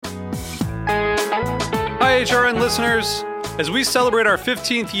HRN listeners. As we celebrate our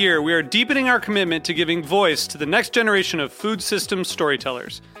 15th year, we are deepening our commitment to giving voice to the next generation of food systems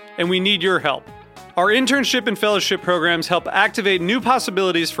storytellers, and we need your help. Our internship and fellowship programs help activate new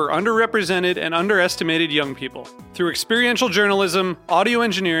possibilities for underrepresented and underestimated young people through experiential journalism, audio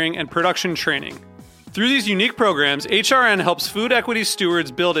engineering, and production training. Through these unique programs, HRN helps food equity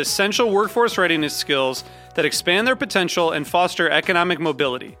stewards build essential workforce readiness skills that expand their potential and foster economic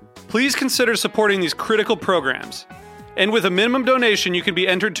mobility. Please consider supporting these critical programs. And with a minimum donation, you can be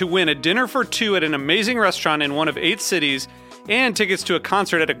entered to win a dinner for two at an amazing restaurant in one of 8 cities and tickets to a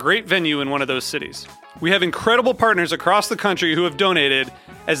concert at a great venue in one of those cities. We have incredible partners across the country who have donated,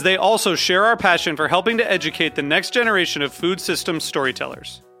 as they also share our passion for helping to educate the next generation of food systems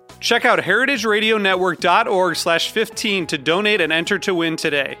storytellers. Check out heritageradionetwork.org/15 to donate and enter to win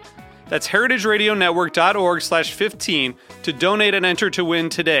today. That's heritageradionetwork.org/15 to donate and enter to win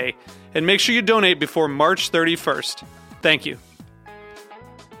today. And make sure you donate before March 31st. Thank you.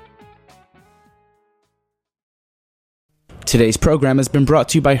 Today's program has been brought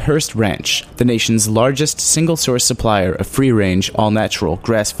to you by Hearst Ranch, the nation's largest single-source supplier of free-range, all-natural,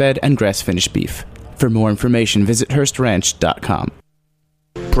 grass-fed, and grass-finished beef. For more information, visit HearstRanch.com.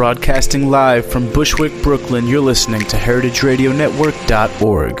 Broadcasting live from Bushwick, Brooklyn, you're listening to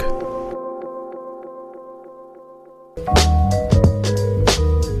HeritageRadioNetwork.org.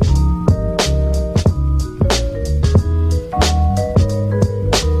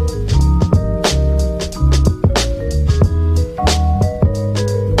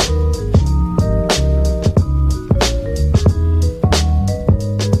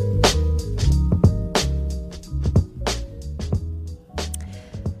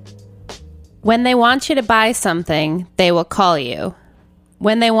 When they want you to buy something, they will call you.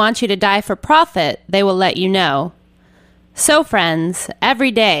 When they want you to die for profit, they will let you know. So, friends,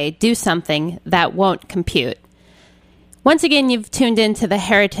 every day do something that won't compute. Once again, you've tuned into the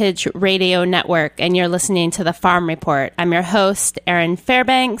Heritage Radio Network, and you're listening to the Farm Report. I'm your host, Erin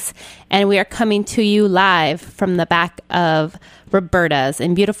Fairbanks, and we are coming to you live from the back of Roberta's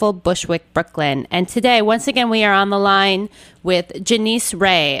in beautiful Bushwick, Brooklyn. And today, once again, we are on the line with Janisse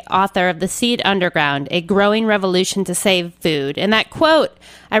Ray, author of The Seed Underground, A Growing Revolution to Save Food. And that quote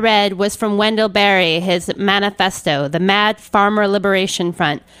I read was from Wendell Berry, his manifesto, The Mad Farmer Liberation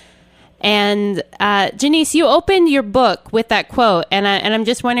Front. And Janisse, you opened your book with that quote, and I'm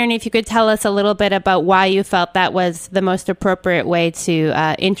just wondering if you could tell us a little bit about why you felt that was the most appropriate way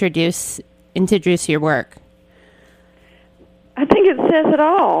to introduce your work. I think it says it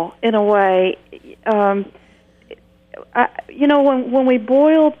all in a way. When we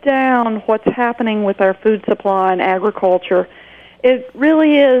boil down what's happening with our food supply and agriculture, it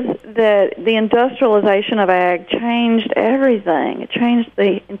really is that the industrialization of ag changed everything. It changed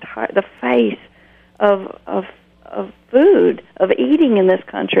the face of food, of eating in this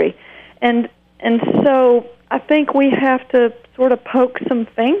country, and so I think we have to sort of poke some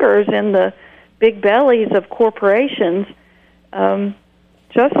fingers in the big bellies of corporations,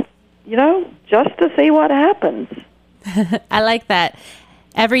 just to see what happens. I like that.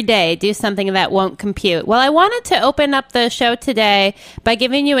 Every day, do something that won't compute. Well, I wanted to open up the show today by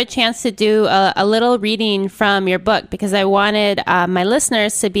giving you a chance to do a little reading from your book, because I wanted my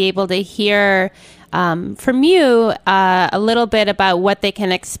listeners to be able to hear from you a little bit about what they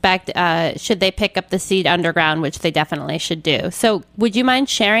can expect should they pick up The Seed Underground, which they definitely should do. So would you mind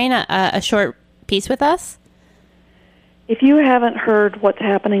sharing a short piece with us? If you haven't heard what's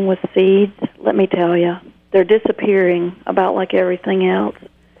happening with seeds, let me tell you. They're disappearing about like everything else.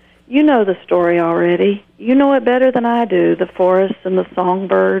 You know the story already. You know it better than I do, the forests and the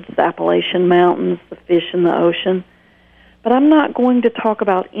songbirds, the Appalachian Mountains, the fish in the ocean. But I'm not going to talk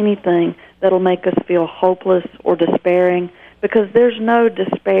about anything that'll make us feel hopeless or despairing, because there's no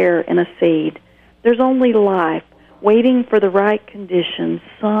despair in a seed. There's only life, waiting for the right conditions,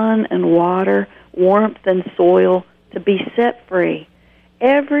 sun and water, warmth and soil, to be set free.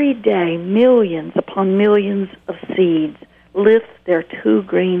 Every day, millions upon millions of seeds lift their 2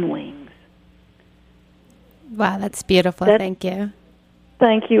 green wings. Wow, that's beautiful. Thank you.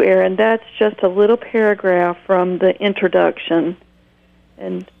 Thank you, Erin. That's just a little paragraph from the introduction.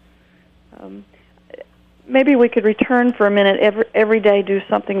 And maybe we could return for a minute. Every day do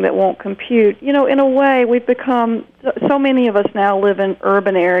something that won't compute. You know, in a way, we've become, so many of us now live in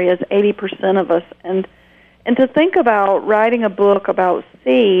urban areas, 80% of us, and to think about writing a book about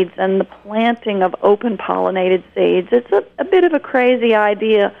seeds and the planting of open-pollinated seeds, it's a bit of a crazy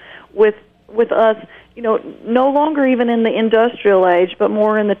idea with us, no longer even in the industrial age, but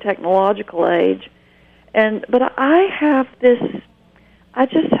more in the technological age. But I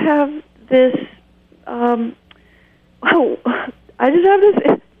just have this I just have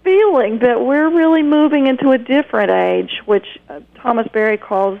this feeling that we're really moving into a different age, which Thomas Berry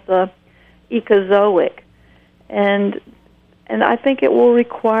calls the ecozoic. And I think it will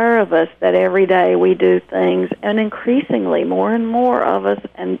require of us that every day we do things, and increasingly more and more of us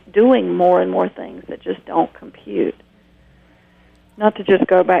and doing more and more things that just don't compute. Not to just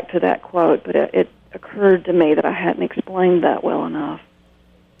go back to that quote, but it occurred to me that I hadn't explained that well enough.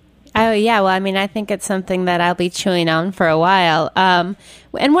 Oh, yeah. Well, I mean, I think it's something that I'll be chewing on for a while. And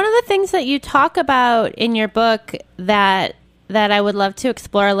one of the things that you talk about in your book that I would love to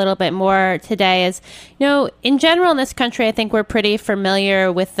explore a little bit more today is, in general in this country, I think we're pretty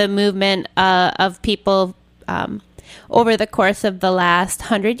familiar with the movement of people over the course of the last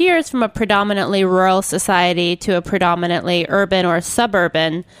 100 years from a predominantly rural society to a predominantly urban or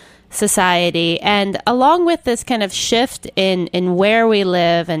suburban society. And along with this kind of shift in where we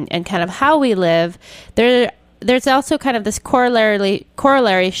live and kind of how we live, there's also kind of this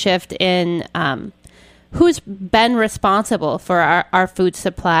corollary shift in who's been responsible for our food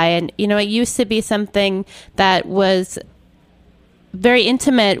supply. And, it used to be something that was very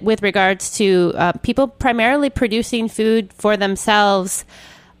intimate with regards to people primarily producing food for themselves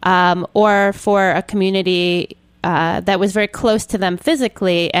or for a community that was very close to them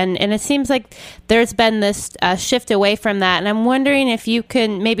physically. And it seems like there's been this shift away from that. And I'm wondering if you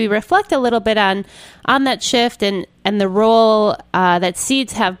can maybe reflect a little bit on that shift and the role that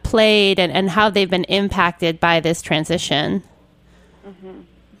seeds have played and how they've been impacted by this transition. Mm-hmm.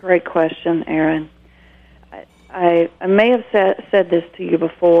 Great question, Erin. I may have said this to you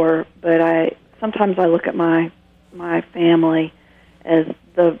before, but sometimes I look at my family as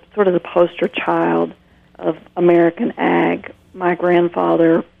the sort of the poster child of American ag. My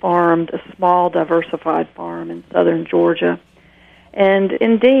grandfather farmed a small, diversified farm in southern Georgia. And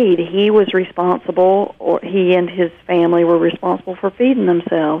indeed, he was responsible, or he and his family were responsible for feeding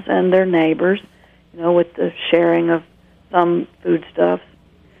themselves and their neighbors, with the sharing of some foodstuffs.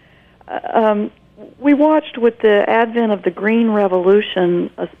 We watched with the advent of the Green Revolution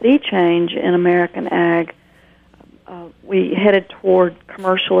a sea change in American ag. We headed toward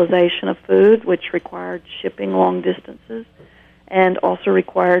commercialization of food, which required shipping long distances and also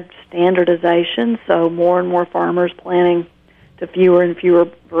required standardization, so more and more farmers planting to fewer and fewer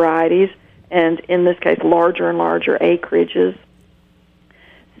varieties, and in this case, larger and larger acreages.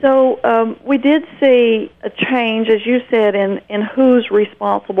 So we did see a change, as you said, in who's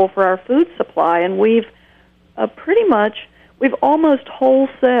responsible for our food supply, and we've we've almost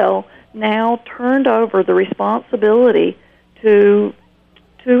wholesale now turned over the responsibility to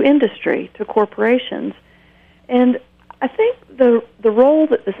industry, to corporations. And I think the role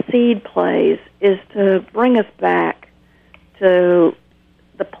that the seed plays is to bring us back to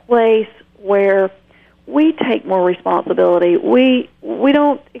the place where we take more responsibility. We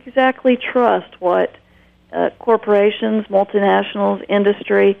don't exactly trust what corporations, multinationals,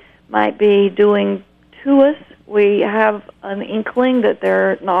 industry might be doing to us. We have an inkling that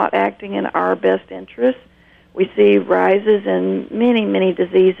they're not acting in our best interests. We see rises in many, many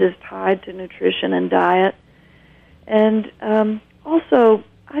diseases tied to nutrition and diet. And also,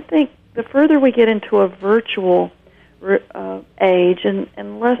 I think the further we get into a virtual age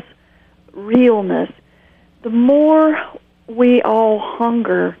and less realness, the more we all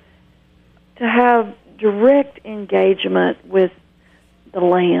hunger to have direct engagement with the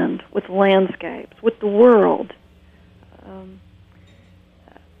land, with landscapes, with the world.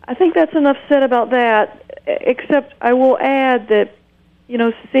 I think that's enough said about that, except I will add that,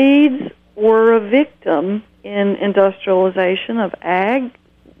 seeds were a victim in industrialization of ag.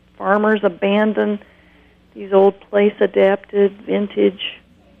 Farmers abandoned these old place-adapted vintage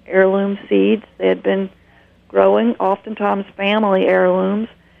heirloom seeds. They had been growing, oftentimes family heirlooms,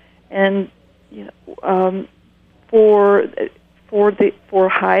 and for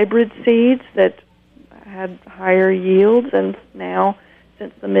hybrid seeds that had higher yields, and now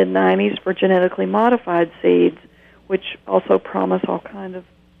since the mid-'90s for genetically modified seeds, which also promise all kind of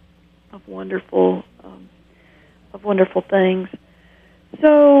wonderful things.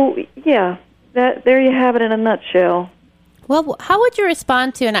 So yeah, there you have it in a nutshell. Well, how would you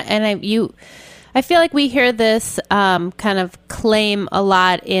respond to I feel like we hear this kind of claim a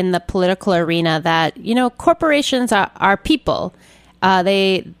lot in the political arena that corporations are people.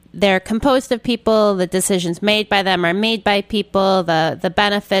 They're composed of people. The decisions made by them are made by people. The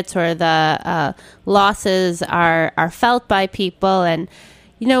benefits or the losses are felt by people. And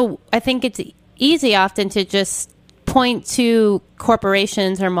I think it's easy often to just point to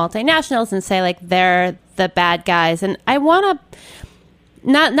corporations or multinationals and say, like, they're the bad guys. And I want to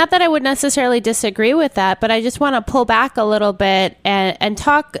not that I would necessarily disagree with that, but I just want to pull back a little bit and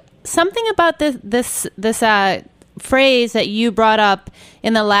talk something about this phrase that you brought up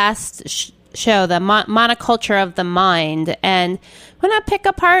in the last show, the monoculture of the mind. And I want to pick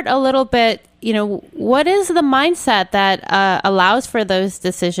apart a little bit, what is the mindset that allows for those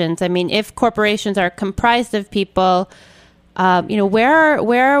decisions? I mean, if corporations are comprised of people, where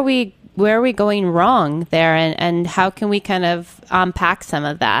are we going wrong there, and how can we kind of unpack some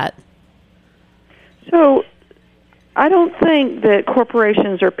of that? So I don't think that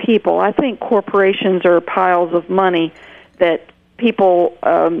corporations are people. I think corporations are piles of money that people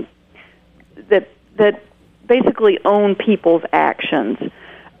that basically own people's actions.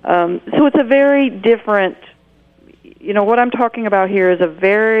 So it's a very different, what I'm talking about here is a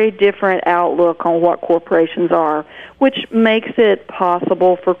very different outlook on what corporations are, which makes it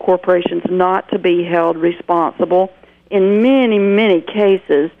possible for corporations not to be held responsible in many, many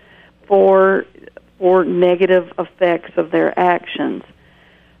cases for negative effects of their actions.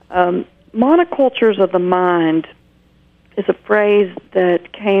 Monocultures of the mind is a phrase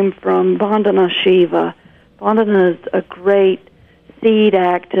that came from Vandana Shiva. Vandana is a great seed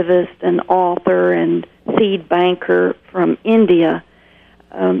activist and author and seed banker from India.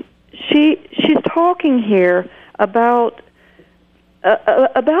 She's talking here about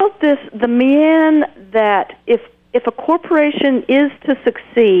this, the man that if a corporation is to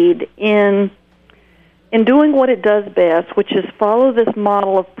succeed in doing what it does best, which is follow this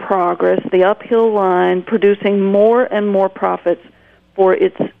model of progress, the uphill line, producing more and more profits for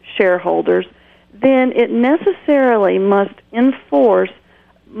its shareholders, then it necessarily must enforce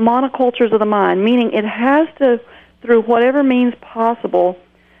monocultures of the mind, meaning it has to, through whatever means possible,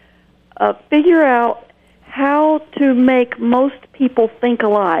 figure out how to make most people think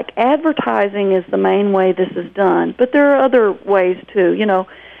alike. Advertising is the main way this is done, but there are other ways too.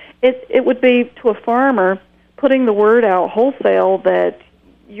 It would be to a farmer putting the word out wholesale that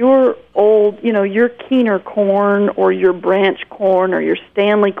your your Keener corn or your Branch corn or your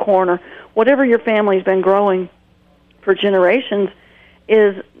Stanley corn or whatever your family's been growing for generations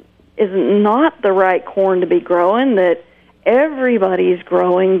is not the right corn to be growing, that everybody's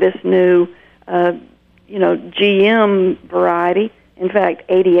growing this new GM variety. In fact,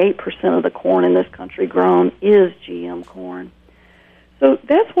 88% of the corn in this country grown is GM corn. So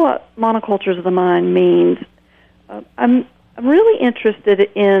that's what monocultures of the mind means. I'm really interested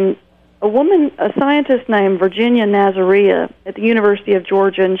in a scientist named Virginia Nazaria at the University of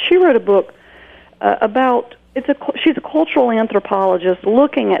Georgia, and she wrote a book she's a cultural anthropologist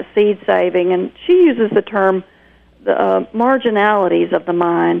looking at seed saving, and she uses the term the marginalities of the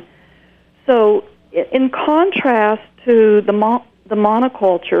mind. So in contrast to the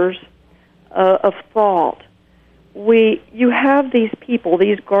monocultures of thought, you have these people,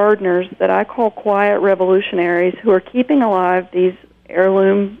 these gardeners that I call quiet revolutionaries, who are keeping alive these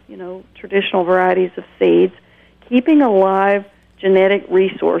heirloom, traditional varieties of seeds, keeping alive genetic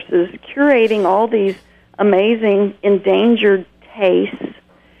resources, curating all these amazing endangered tastes,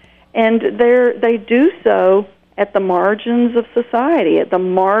 and they do so at the margins of society, at the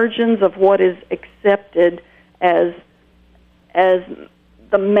margins of what is accepted as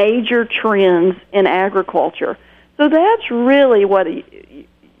the major trends in agriculture. So that's really what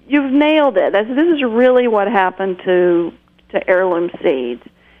you've nailed it. This is really what happened to heirloom seeds,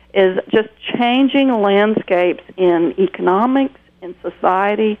 is just changing landscapes in economics, in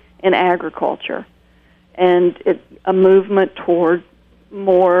society, in agriculture, and a movement toward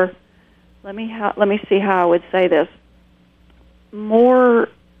more. Let me see how I would say this. More.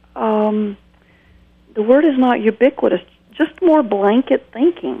 The word is not ubiquitous. Just more blanket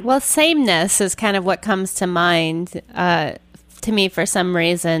thinking. Well, sameness is kind of what comes to mind to me for some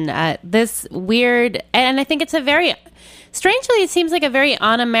reason. This weird, and I think it's strangely, it seems like a very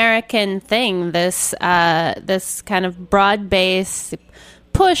un-American thing, this kind of broad-based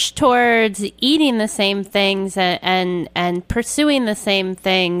push towards eating the same things and pursuing the same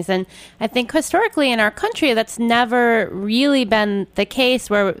things. And I think historically in our country, that's never really been the case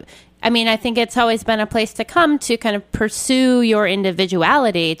where, I think it's always been a place to come to kind of pursue your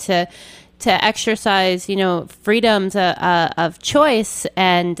individuality, to exercise, freedoms of choice.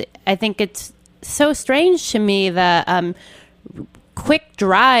 And I think it's so strange to me the quick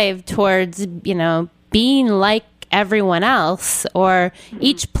drive towards, being like everyone else, or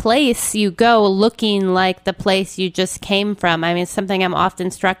each place you go looking like the place you just came from. It's something I'm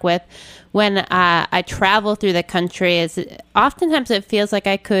often struck with when I travel through the country, is oftentimes it feels like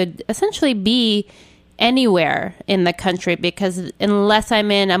I could essentially be anywhere in the country, because unless I'm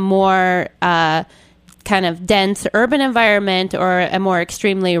in a more kind of dense urban environment or a more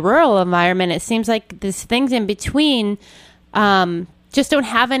extremely rural environment. It seems like these things in between just don't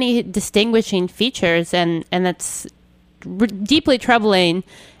have any distinguishing features, and that's deeply troubling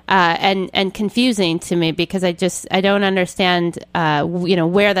and confusing to me, because I don't understand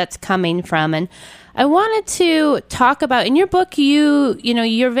where that's coming from. And I wanted to talk about, in your book,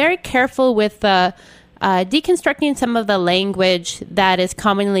 you're very careful with deconstructing some of the language that is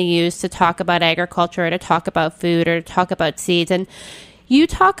commonly used to talk about agriculture, or to talk about food, or to talk about seeds. And you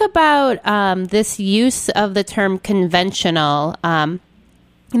talk about this use of the term conventional. I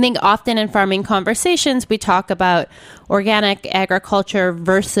think often in farming conversations, we talk about organic agriculture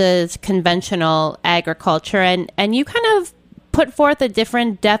versus conventional agriculture. And you kind of put forth a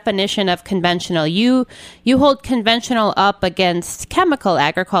different definition of conventional. You hold conventional up against chemical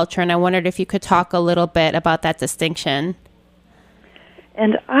agriculture, and I wondered if you could talk a little bit about that distinction.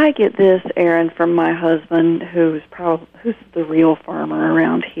 And I get this, Aaron, from my husband, who's the real farmer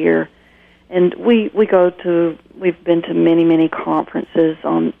around here. And we've been to many, many conferences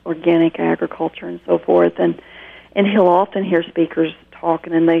on organic agriculture and so forth, and he'll often hear speakers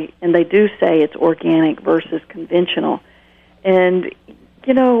talking, and they do say it's organic versus conventional. And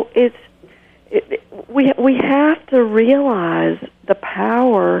we have to realize the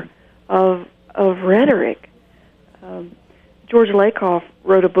power of rhetoric. George Lakoff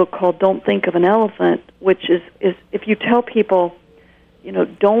wrote a book called "Don't Think of an Elephant," which is if you tell people,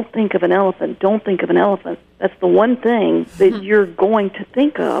 don't think of an elephant, don't think of an elephant, that's the one thing that you're going to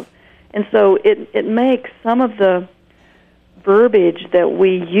think of. And so it makes some of the verbiage that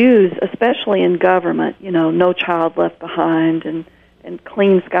we use, especially in government, No Child Left Behind and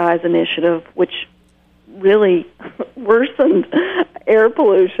Clean Skies Initiative, which really worsened air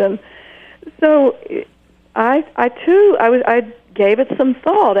pollution. So I gave it some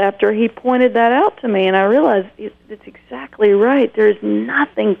thought after he pointed that out to me, and I realized it's exactly right. There's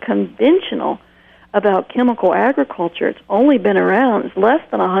nothing conventional about chemical agriculture. It's only been around, it's less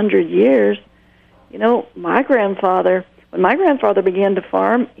than 100 years. When my grandfather began to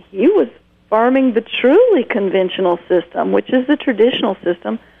farm, he was farming the truly conventional system, which is the traditional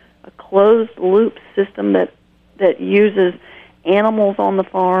system, a closed-loop system that uses animals on the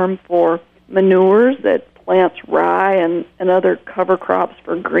farm for manures, that plants rye and other cover crops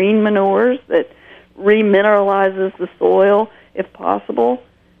for green manures, that remineralizes the soil if possible,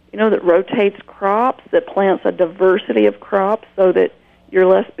 that rotates crops, that plants a diversity of crops so that you're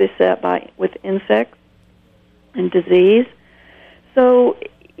less beset with insects and disease. So,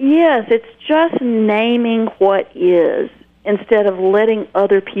 yes, it's just naming what is instead of letting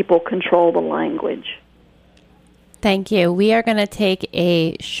other people control the language. Thank you. We are going to take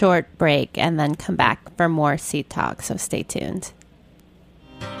a short break and then come back for more Seed Talk, so stay tuned.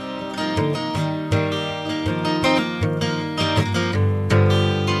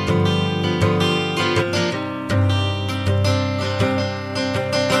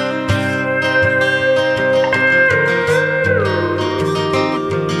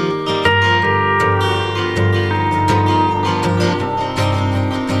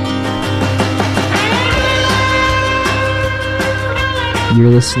 You're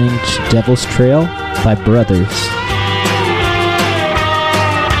listening to Devil's Trail by Brothers.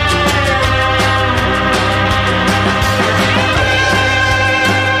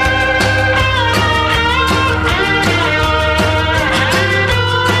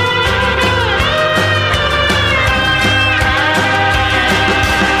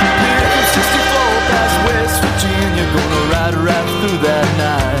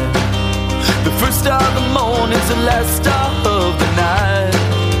 The last star of the night.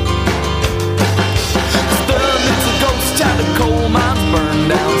 It's a ghost town, the coal mines burn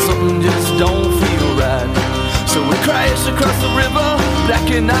down. Something just don't feel right. So we crash across the river,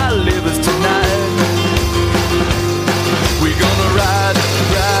 blacking our livers tonight. We're gonna ride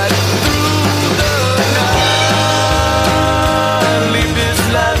through the night, leave this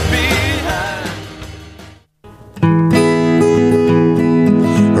life behind.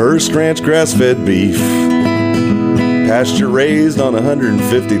 Hearst Ranch grass-fed beef, pasture raised on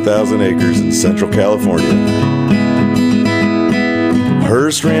 150,000 acres in Central California.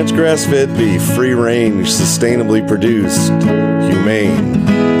 Hearst Ranch grass-fed beef, free range, sustainably produced, humane.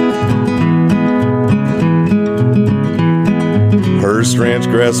 Hearst Ranch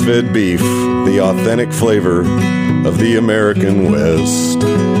grass-fed beef, the authentic flavor of the American West.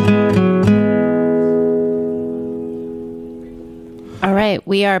 All right,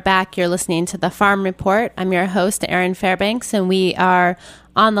 We are back. You're listening to The Farm Report. I'm your host, Erin Fairbanks, and we are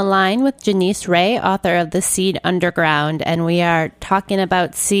on the line with Janisse Ray, author of The Seed Underground, and we are talking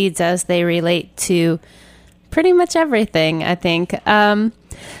about seeds as they relate to pretty much everything, I think. So,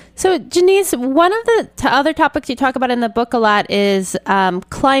 Janisse, one of the other topics you talk about in the book a lot is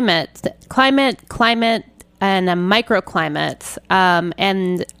climate, and microclimates.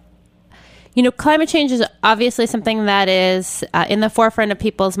 And climate change is obviously something that is in the forefront of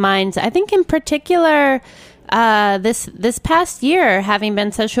people's minds. I think in particular, this past year, having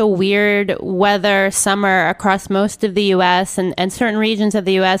been such a weird weather summer across most of the U.S. and certain regions of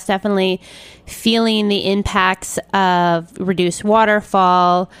the U.S., definitely feeling the impacts of reduced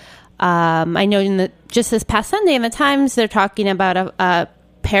waterfall. I know just this past Sunday in the Times, they're talking about a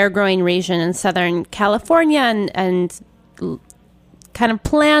pear growing region in Southern California and kind of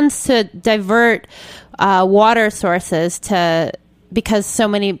plans to divert water sources because so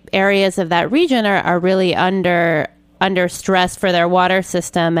many areas of that region are really under stress for their water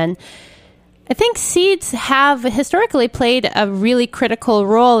system. And I think seeds have historically played a really critical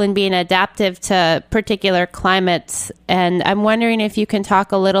role in being adaptive to particular climates. And I'm wondering if you can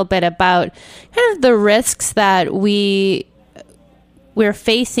talk a little bit about kind of the risks that we're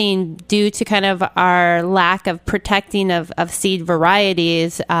facing due to kind of our lack of protecting of seed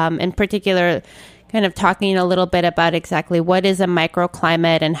varieties, in particular, kind of talking a little bit about exactly what is a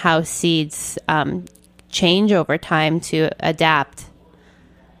microclimate and how seeds change over time to adapt.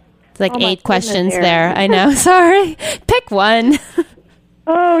 It's like 8 questions there. I know. Sorry. Pick one.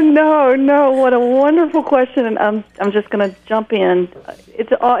 Oh, no. What a wonderful question. And I'm just going to jump in.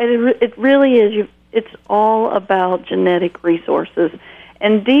 It really is. It's all about genetic resources.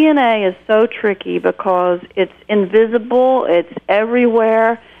 And DNA is so tricky because it's invisible, it's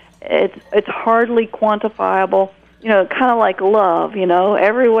everywhere, it's hardly quantifiable, kind of like love,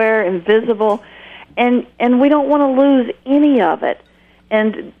 everywhere, invisible. And we don't want to lose any of it.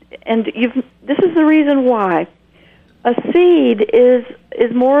 And this is the reason why. A seed is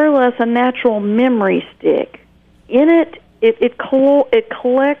more or less a natural memory stick. In it, it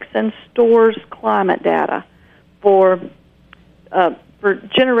collects and stores climate data for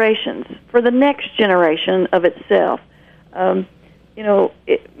generations, for the next generation of itself.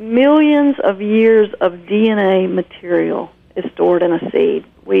 Millions of years of DNA material is stored in a seed.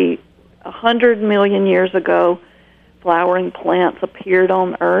 100 million years ago, flowering plants appeared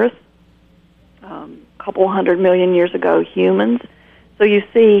on Earth. A couple 100 million years ago, humans. So you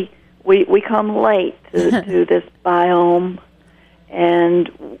see, we come late to this biome, and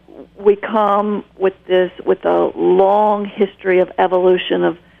we come with a long history of evolution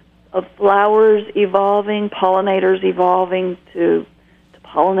of flowers evolving, pollinators evolving to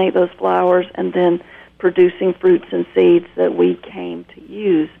pollinate those flowers, and then producing fruits and seeds that we came to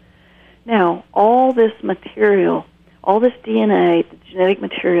use. Now, all this material, all this DNA, the genetic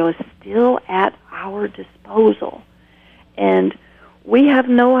material, is still at our disposal. And we have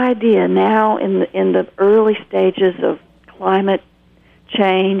no idea now in the early stages of climate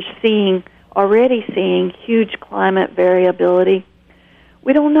change, already seeing huge climate variability.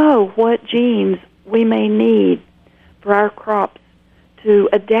 We don't know what genes we may need for our crops to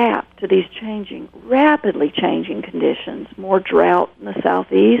adapt to these rapidly changing conditions. More drought in the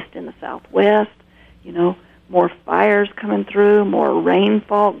southeast, in the southwest, more fires coming through, more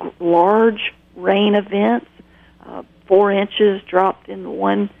rainfall, large rain events. 4 inches dropped in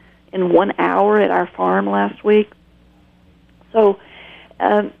 1 hour at our farm last week. So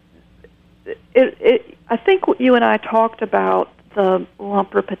I think you and I talked about the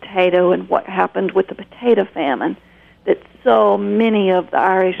lumper potato and what happened with the potato famine, that so many of the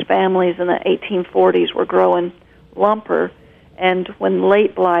Irish families in the 1840s were growing lumper, and when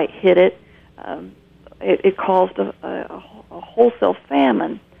late blight hit it, it caused a wholesale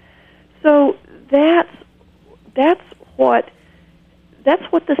famine. So that's what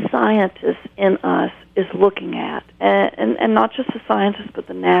the scientist in us is looking at, and not just the scientist, but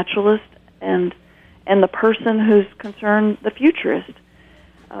the naturalist and the person who's concerned, the futurist.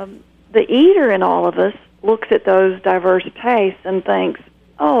 The eater in all of us looks at those diverse tastes and thinks,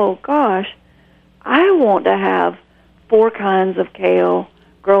 oh gosh, I want to have 4 kinds of kale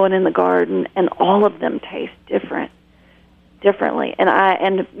growing in the garden, and all of them taste differently,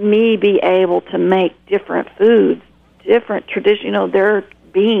 and me be able to make different foods, different tradition. There are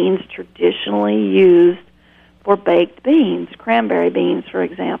beans traditionally used for baked beans, cranberry beans, for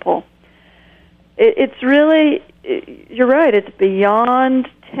example. It's really, you're right, it's beyond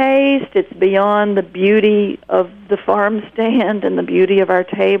taste, it's beyond the beauty of the farm stand and the beauty of our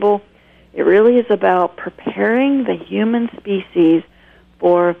table. It really is about preparing the human species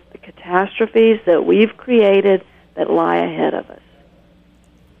for the catastrophes that we've created that lie ahead of us.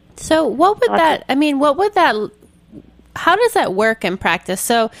 So what would how does that work in practice?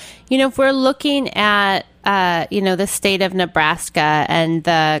 So, if we're looking at, the state of Nebraska and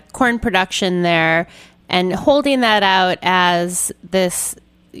the corn production there and holding that out as this,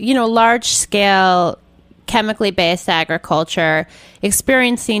 large scale chemically based agriculture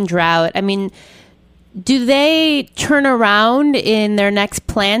experiencing drought, do they turn around in their next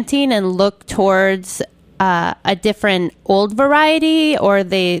planting and look towards a different old variety, or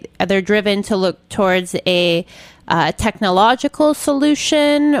they're driven to look towards a technological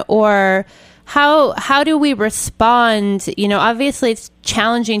solution, or how do we respond? Obviously it's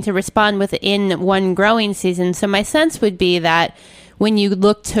challenging to respond within one growing season. So my sense would be that when you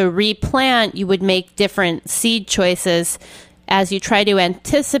look to replant, you would make different seed choices as you try to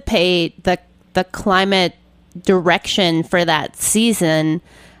anticipate the climate direction for that season.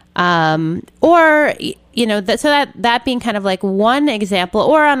 So that being kind of like one example,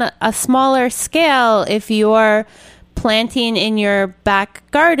 or on a smaller scale, if you're planting in your back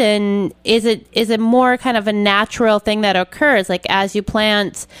garden, is it more kind of a natural thing that occurs, like as you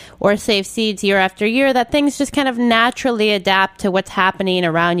plant or save seeds year after year, that things just kind of naturally adapt to what's happening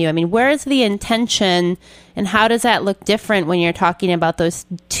around you? Where is the intention, and how does that look different when you're talking about those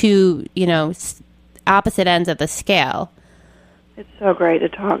two, opposite ends of the scale? It's so great to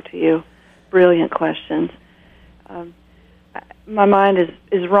talk to you. Brilliant questions. My mind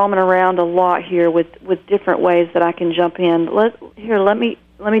is roaming around a lot here with different ways that I can jump in. Let me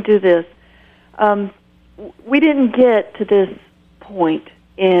do this. We didn't get to this point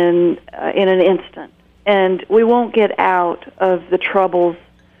in an instant, and we won't get out of the troubles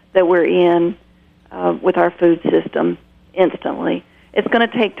that we're in with our food system instantly. It's going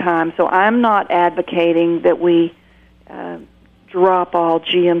to take time. So I'm not advocating that we drop all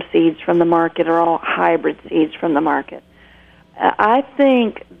GM seeds from the market or all hybrid seeds from the market. I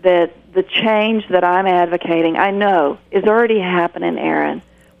think that the change that I'm advocating, I know, is already happening, Aaron.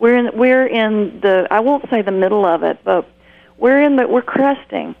 We're in the, I won't say the middle of it, but we're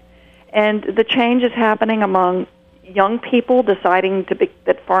cresting, and the change is happening among young people deciding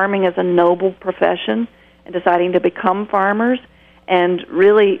that farming is a noble profession and deciding to become farmers, and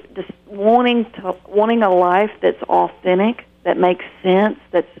really just wanting a life that's authentic, that makes sense,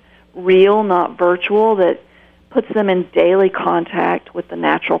 that's real, not virtual, that puts them in daily contact with the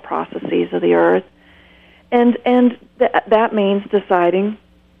natural processes of the earth. And that means deciding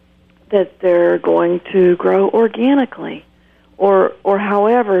that they're going to grow organically, or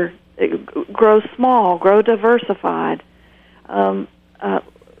however, grow small, grow diversified,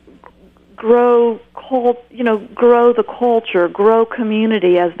 grow the culture, grow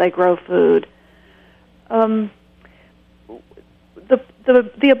community as they grow food.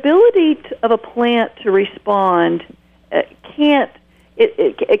 The ability of a plant to respond can't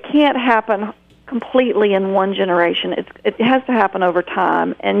happen completely in one generation. It has to happen over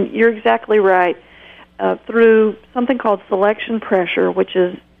time, and you're exactly right. Through something called selection pressure, which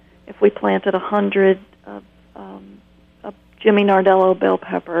is if we planted 100 of Jimmy Nardello bell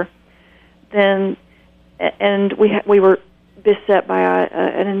pepper, then and we were beset by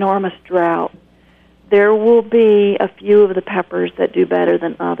an enormous drought, there will be a few of the peppers that do better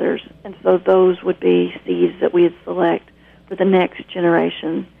than others, and so those would be seeds that we would select for the next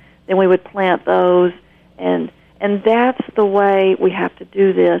generation. Then we would plant those, and that's the way we have to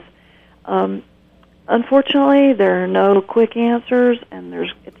do this. Unfortunately, there are no quick answers, and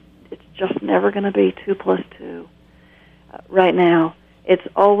it's just never going to be 2 + 2. Right now, it's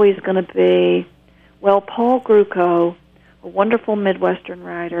always going to be, well, Paul Gruco, a wonderful Midwestern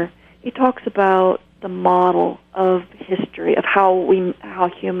writer, he talks about the model of history, of how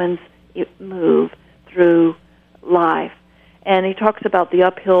humans move through life. And he talks about the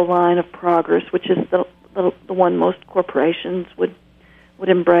uphill line of progress, which is the one most corporations would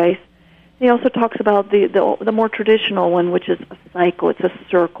embrace. He also talks about the more traditional one, which is a cycle. It's a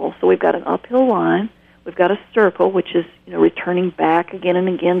circle. So we've got an uphill line. We've got a circle, which is returning back again and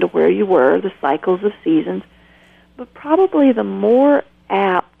again to where you were, the cycles of seasons. But probably the more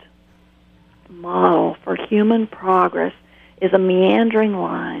apt model for human progress is a meandering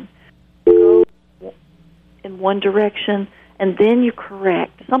line. You go in one direction, and then you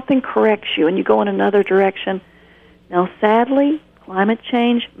correct. Something corrects you, and you go in another direction. Now, sadly, climate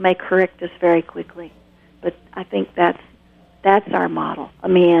change may correct us very quickly, but I think that's our model, a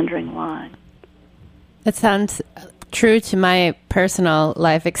meandering line. That sounds true to my personal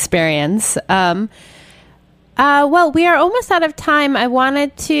life experience. Well, we are almost out of time. I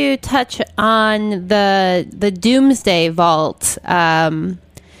wanted to touch on the Doomsday Vault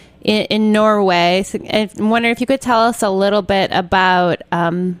in Norway. So I wonder if you could tell us a little bit about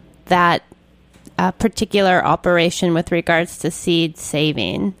that particular operation with regards to seed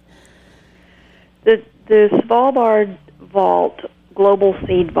saving. The Svalbard Vault, Global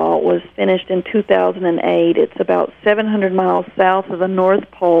Seed Vault, was finished in 2008. It's about 700 miles south of the North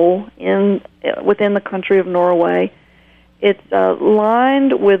Pole within the country of Norway. It's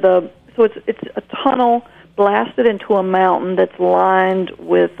lined with it's a tunnel blasted into a mountain that's lined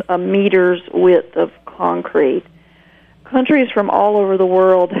with a meter's width of concrete. Countries from all over the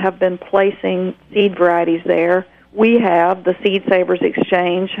world have been placing seed varieties there. We have. The Seed Savers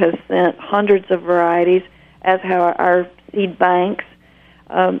Exchange has sent hundreds of varieties, as have our seed banks.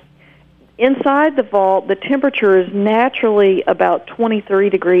 Inside the vault, the temperature is naturally about 23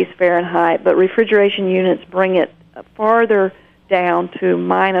 degrees Fahrenheit, but refrigeration units bring it farther down to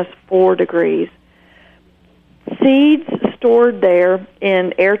minus 4 degrees. Seeds stored there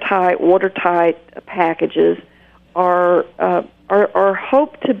in airtight, watertight packages are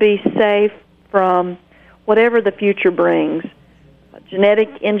hoped to be safe from whatever the future brings. Genetic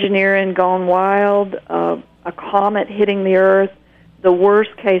engineering gone wild, a comet hitting the Earth, the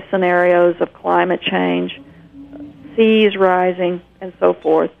worst-case scenarios of climate change, seas rising, and so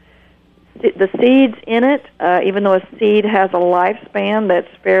forth. The seeds in it, even though a seed has a lifespan that's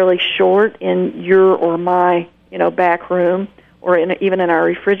fairly short in your or my back room or even in our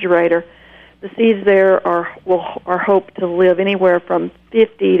refrigerator, the seeds there are hoped to live anywhere from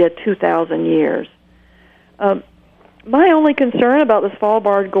 50 to 2,000 years. My only concern about the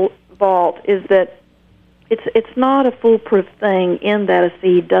Svalbard Vault is that it's not a foolproof thing in that a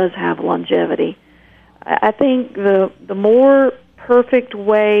seed does have longevity. I think the more perfect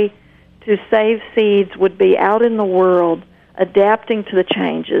way to save seeds would be out in the world, adapting to the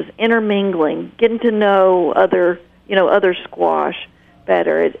changes, intermingling, getting to know other squash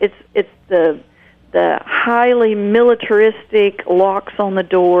better. It's the highly militaristic locks on the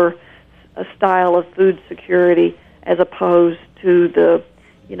door style of food security as opposed to the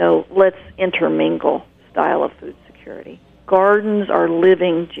let's intermingle style of food security. Gardens are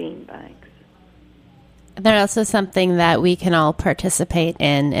living gene banks. They're also something that we can all participate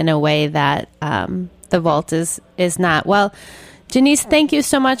in a way that the vault is not. Well, Janisse, thank you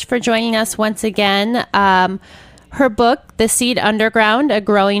so much for joining us once again. Her book, The Seed Underground, A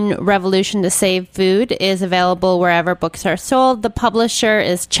Growing Revolution to Save Food, is available wherever books are sold. The publisher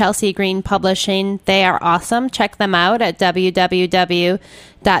is Chelsea Green Publishing. They are awesome. Check them out at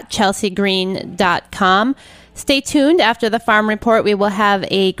www.chelseagreen.com. Stay tuned. After the Farm Report, we will have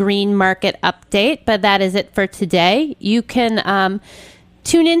a green market update, but that is it for today. You can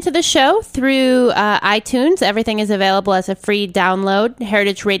tune into the show through iTunes. Everything is available as a free download.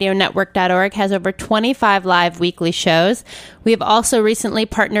 HeritageRadioNetwork.org has over 25 live weekly shows. We have also recently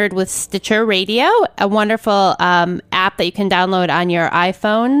partnered with Stitcher Radio, a wonderful app that you can download on your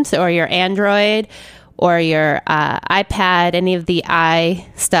iPhones or your Android or your iPad, any of the i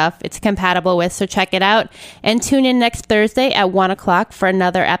stuff it's compatible with, so check it out. And tune in next Thursday at 1 o'clock for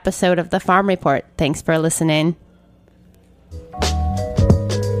another episode of The Farm Report. Thanks for listening.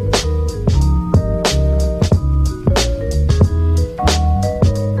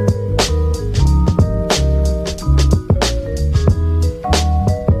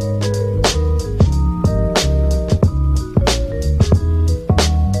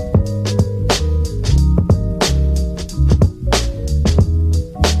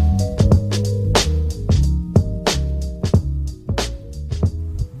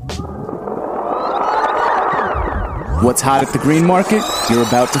 What's hot at the green market? You're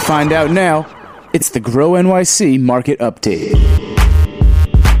about to find out now. It's the Grow NYC Market Update.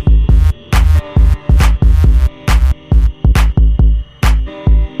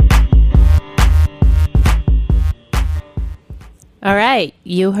 All right,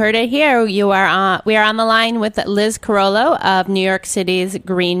 you heard it here. We are on the line with Liz Carollo of New York City's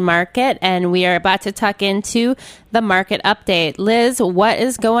Green Market, and we are about to tuck into the market update. Liz, what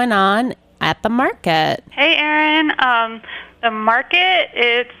is going on at the market? Hey, Erin. The market,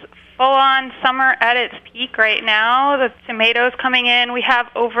 it's full-on summer at its peak right now. The tomatoes coming in. We have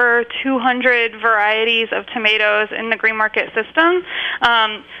over 200 varieties of tomatoes in the green market system.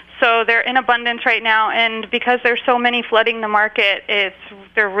 So they're in abundance right now, and because there's so many flooding the market,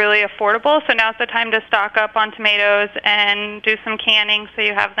 they're really affordable. So now's the time to stock up on tomatoes and do some canning so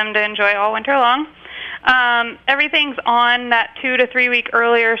you have them to enjoy all winter long. Everything's on that 2 to 3 week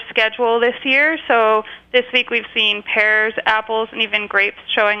earlier schedule this year. So this week we've seen pears, apples, and even grapes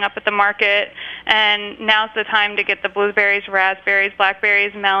showing up at the market. And now's the time to get the blueberries, raspberries,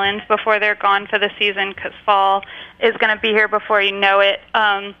 blackberries, melons before they're gone for the season, because fall is going to be here before you know it.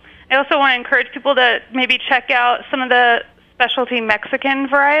 I also want to encourage people to maybe check out some of the specialty Mexican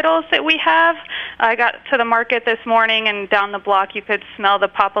varietals that we have. I got to the market this morning, and down the block you could smell the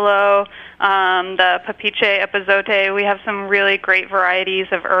papalo, the papiche, epazote. We have some really great varieties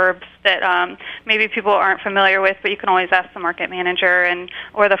of herbs that maybe people aren't familiar with, but you can always ask the market manager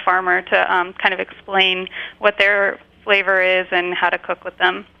or the farmer to kind of explain what their flavor is and how to cook with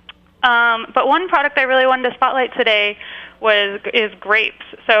them. But one product I really wanted to spotlight today is grapes.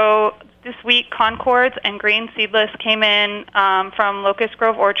 So this week, Concords and Green Seedless came in from Locust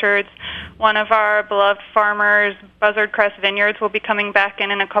Grove Orchards. One of our beloved farmers, Buzzard Crest Vineyards, will be coming back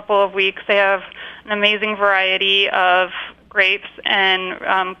in a couple of weeks. They have an amazing variety of grapes and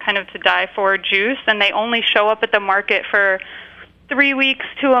kind of to die for juice, and they only show up at the market for 3 weeks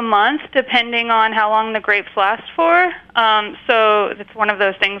to a month, depending on how long the grapes last for. So it's one of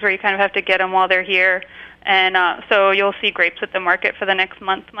those things where you kind of have to get them while they're here. And so you'll see grapes at the market for the next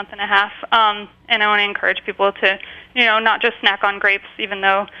month and a half. And I want to encourage people to, not just snack on grapes, even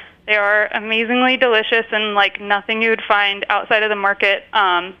though they are amazingly delicious and like nothing you would find outside of the market,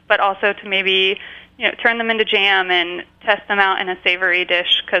 but also to maybe, turn them into jam and test them out in a savory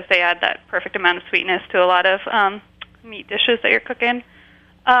dish, because they add that perfect amount of sweetness to a lot of meat dishes that you're cooking.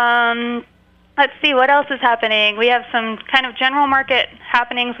 Let's see, what else is happening? We have some kind of general market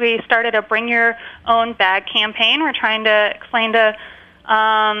happenings. We started a Bring Your Own Bag campaign. We're trying to explain to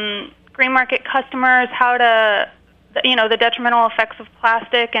green market customers how to, the detrimental effects of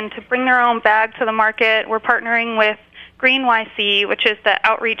plastic and to bring their own bag to the market. We're partnering with Green YC, which is the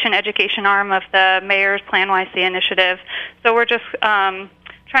outreach and education arm of the Mayor's Plan YC initiative. So we're just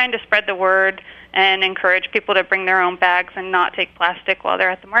trying to spread the word and encourage people to bring their own bags and not take plastic while they're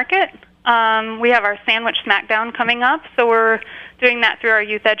at the market. We have our Sandwich Smackdown coming up, so we're doing that through our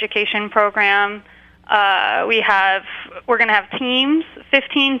youth education program. We're going to have teams,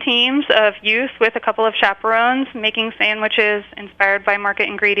 15 teams of youth with a couple of chaperones making sandwiches inspired by market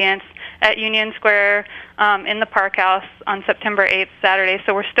ingredients at Union Square in the Park House on September 8th, Saturday.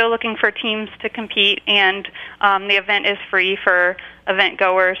 So we're still looking for teams to compete, and the event is free for event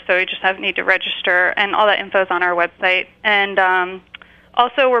goers, so you just need to register, and all that info is on our website. And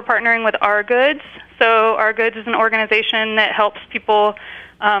also, we're partnering with Our Goods. So Our Goods is an organization that helps people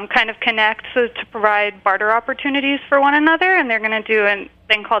kind of connect to provide barter opportunities for one another, and they're going to do a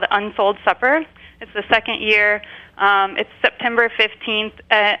thing called the Unsold Supper. It's the second year. It's September 15th,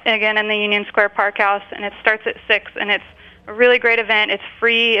 again in the Union Square Park House, and it starts at 6, and it's a really great event. It's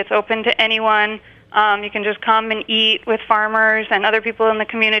free. It's open to anyone. You can just come and eat with farmers and other people in the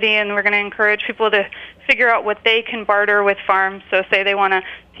community, and we're going to encourage people to figure out what they can barter with farms. So say they want to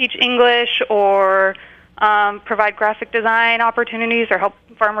teach English or provide graphic design opportunities or help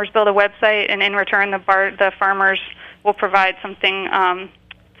farmers build a website, and in return the farmers will provide something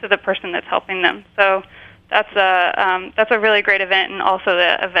to the person that's helping them. So that's a really great event, and also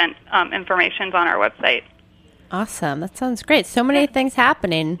the event information's on our website. Awesome. That sounds great. So many things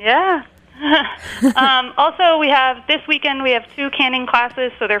happening. Yeah. Also, this weekend we have 2 canning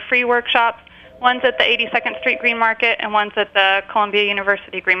classes, so they're free workshops. One's at the 82nd Street Green Market, and one's at the Columbia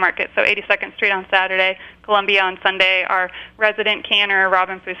University Green Market. So 82nd Street on Saturday, Columbia on Sunday. Our resident canner,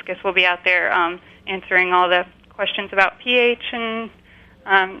 Robin Fuscus, will be out there answering all the questions about pH and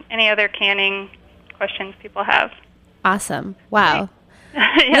any other canning questions people have. Awesome. Wow.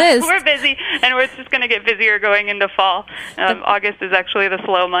 Yeah, we're busy, and we're just going to get busier going into fall. August is actually the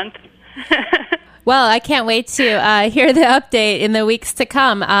slow month. Well, I can't wait to hear the update in the weeks to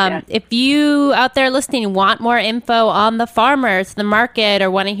come. If you out there listening want more info on the farmers, the market,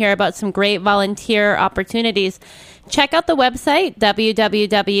 or want to hear about some great volunteer opportunities, check out the website,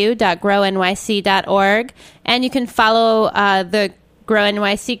 www.grownyc.org, and you can follow the Grow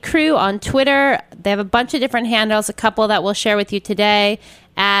NYC crew on Twitter. They have a bunch of different handles, a couple that we'll share with you today,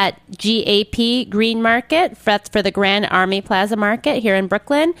 at GAP Green Market, that's for the Grand Army Plaza Market here in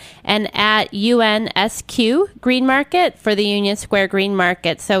Brooklyn, and at UNSQ Green Market for the Union Square Green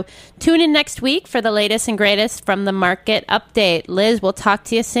Market. So tune in next week for the latest and greatest from the market update. Liz, we'll talk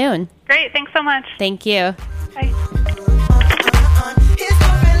to you soon. Great. Thanks so much. Thank you. Bye.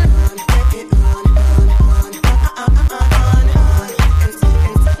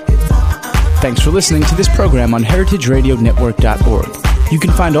 Thanks for listening to this program on heritageradionetwork.org. You can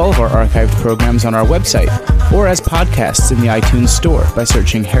find all of our archived programs on our website or as podcasts in the iTunes Store by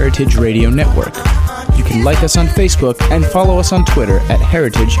searching Heritage Radio Network. You can like us on Facebook and follow us on Twitter at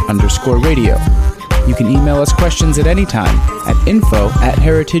heritage_radio. You can email us questions at any time at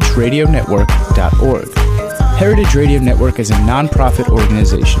info@heritageradionetwork.org. Heritage Radio Network is a non-profit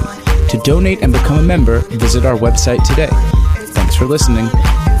organization. To donate and become a member, visit our website today. Thanks for listening.